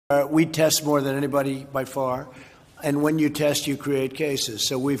We test more than anybody by far, and when you test, you create cases.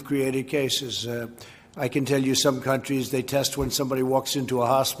 So we've created cases. I can tell you some countries, they test when somebody walks into a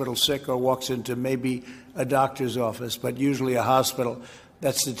hospital sick or walks into maybe a doctor's office, but usually a hospital.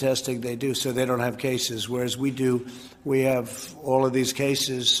 That's the testing they do, so they don't have cases, whereas we do. We have all of these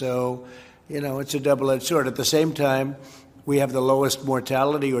cases, so, it's a double-edged sword. At the same time, we have the lowest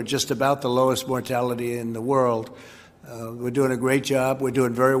mortality, or just about the lowest mortality in the world. We're doing a great job. We're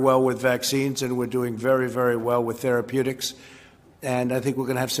doing very well with vaccines, and we're doing very, very well with therapeutics. And I think we're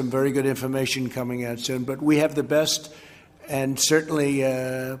going to have some very good information coming out soon. But we have the best and certainly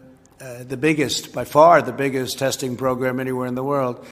the biggest, by far the biggest testing program anywhere in the world.